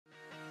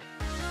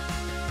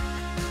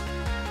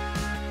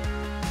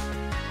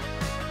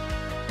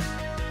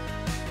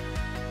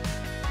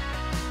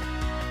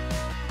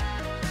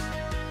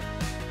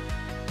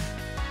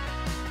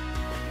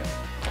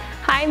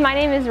Hi, my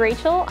name is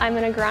Rachel. I'm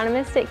an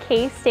agronomist at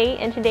K-State,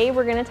 and today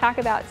we're going to talk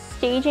about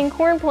staging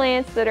corn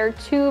plants that are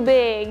too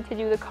big to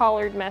do the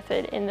collared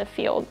method in the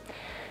field.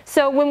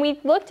 So when we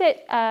looked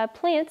at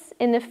plants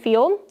in the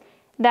field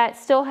that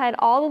still had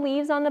all the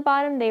leaves on the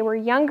bottom, they were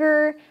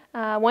younger.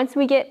 Once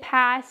we get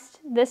past,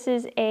 this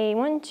is a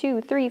 1,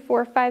 2, 3,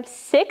 4, 5,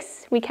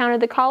 6. We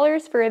counted the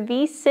collars for a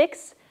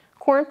V6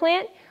 corn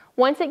plant.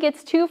 Once it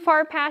gets too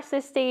far past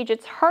this stage,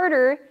 it's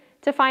harder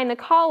to find the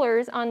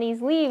collars on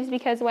these leaves,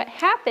 because what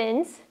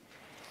happens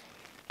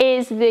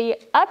is the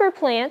upper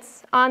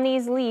plants on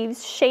these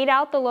leaves shade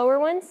out the lower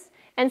ones,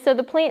 and so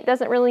the plant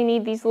doesn't really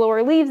need these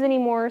lower leaves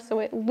anymore, so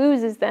it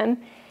loses them.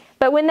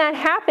 But when that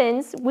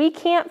happens, we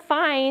can't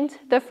find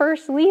the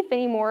first leaf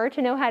anymore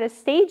to know how to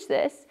stage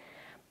this.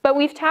 But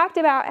we've talked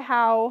about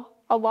how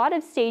a lot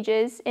of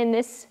stages in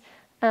this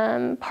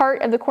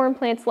part of the corn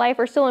plant's life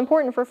are still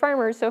important for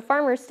farmers, so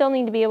farmers still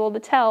need to be able to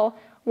tell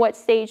what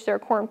stage their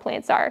corn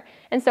plants are.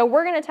 And so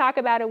we're going to talk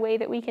about a way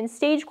that we can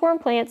stage corn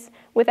plants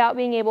without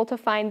being able to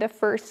find the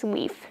first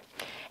leaf.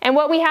 And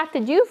what we have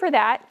to do for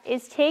that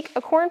is take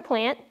a corn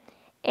plant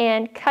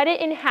and cut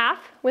it in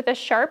half with a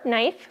sharp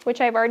knife, which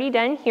I've already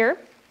done here.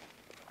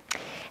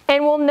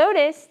 And we'll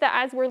notice that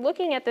as we're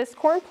looking at this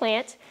corn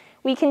plant,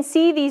 we can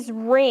see these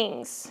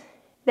rings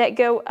that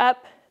go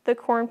up the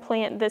corn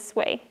plant this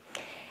way.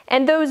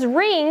 And those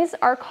rings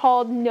are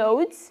called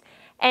nodes,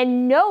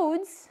 and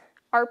nodes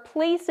are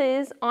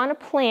places on a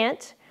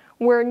plant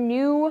where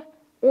new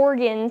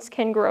organs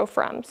can grow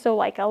from. So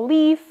like a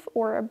leaf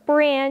or a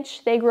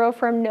branch, they grow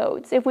from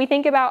nodes. If we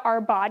think about our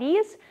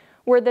bodies,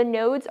 where the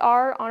nodes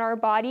are on our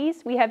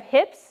bodies, we have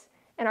hips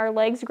and our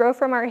legs grow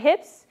from our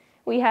hips.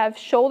 We have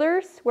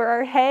shoulders where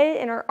our head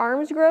and our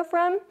arms grow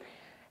from.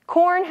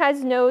 Corn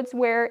has nodes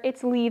where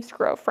its leaves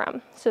grow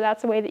from. So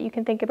that's a way that you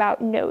can think about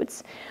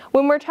nodes.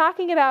 When we're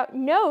talking about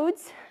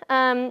nodes,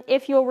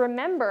 if you'll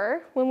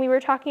remember, when we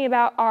were talking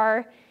about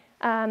our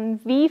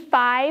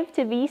V5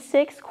 to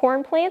V6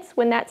 corn plants,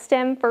 when that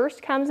stem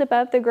first comes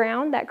above the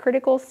ground, that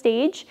critical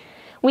stage,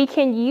 we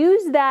can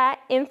use that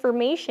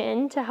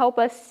information to help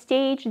us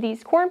stage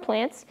these corn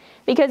plants,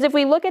 because if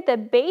we look at the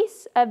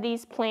base of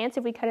these plants,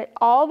 if we cut it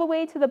all the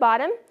way to the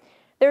bottom,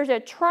 there's a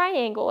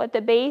triangle at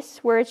the base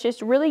where it's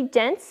just really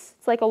dense.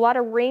 It's like a lot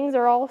of rings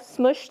are all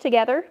smushed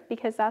together,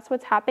 because that's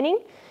what's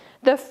happening.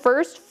 The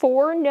first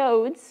 4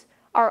 nodes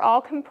are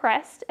all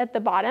compressed at the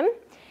bottom.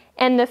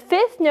 And the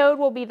 5th node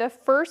will be the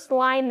first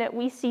line that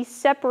we see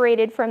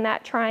separated from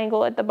that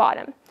triangle at the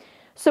bottom.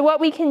 So what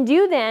we can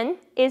do then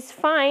is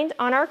find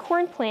on our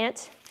corn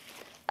plant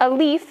a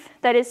leaf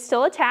that is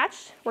still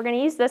attached. We're going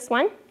to use this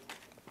one.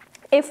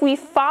 If we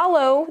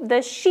follow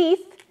the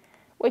sheath,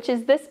 which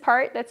is this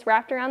part that's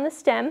wrapped around the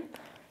stem,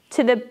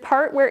 to the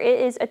part where it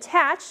is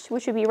attached,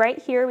 which would be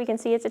right here, we can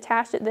see it's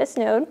attached at this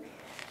node.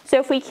 So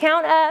if we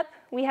count up,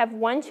 we have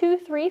 1, 2,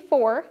 3,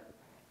 4,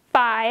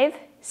 5,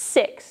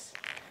 6.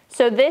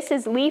 So this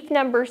is leaf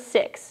number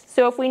 6.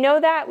 So if we know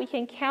that, we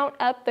can count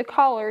up the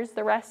collars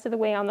the rest of the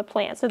way on the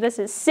plant. So this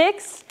is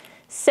 6,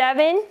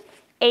 7,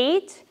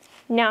 8,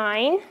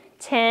 9,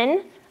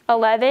 10,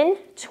 11,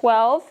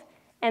 12,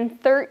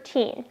 and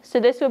 13. So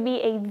this would be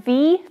a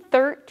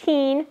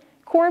V13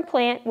 corn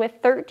plant with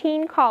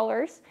 13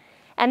 collars,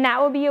 and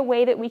that would be a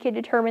way that we could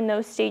determine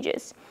those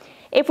stages.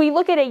 If we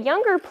look at a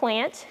younger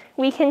plant,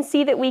 we can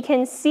see that we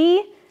can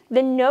see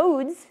the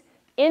nodes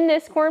in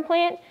this corn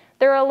plant.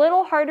 They're a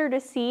little harder to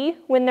see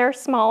when they're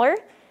smaller,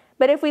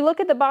 but if we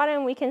look at the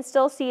bottom, we can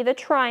still see the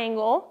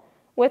triangle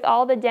with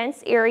all the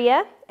dense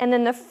area, and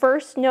then the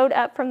first node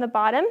up from the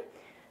bottom.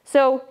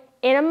 So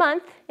in a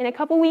month, in a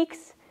couple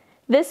weeks,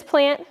 this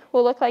plant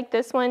will look like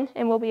this one,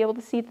 and we'll be able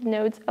to see the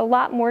nodes a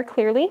lot more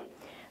clearly.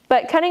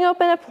 But cutting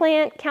open a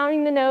plant,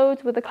 counting the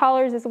nodes with the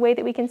collars is a way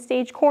that we can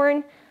stage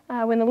corn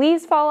when the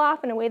leaves fall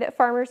off, and a way that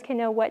farmers can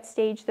know what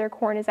stage their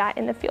corn is at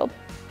in the field.